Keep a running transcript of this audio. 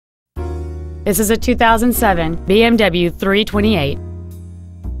This is a 2007 BMW 328.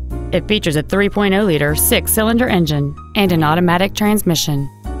 It features a 3.0-liter six-cylinder engine and an automatic transmission.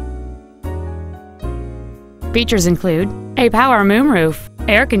 Features include a power moonroof,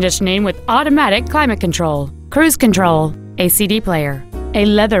 air conditioning with automatic climate control, cruise control, a CD player, a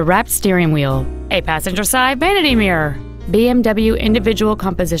leather-wrapped steering wheel, a passenger side vanity mirror, BMW individual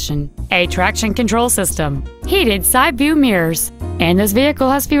composition, a traction control system, heated side view mirrors, and this vehicle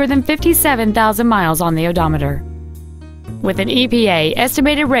has fewer than 57,000 miles on the odometer. With an EPA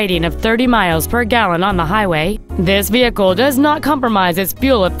estimated rating of 30 miles per gallon on the highway, this vehicle does not compromise its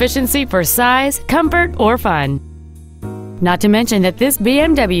fuel efficiency for size, comfort, or fun. Not to mention that this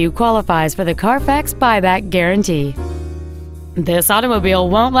BMW qualifies for the Carfax buyback guarantee. This automobile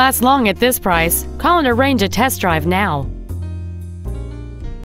won't last long at this price. Call and arrange a test drive now.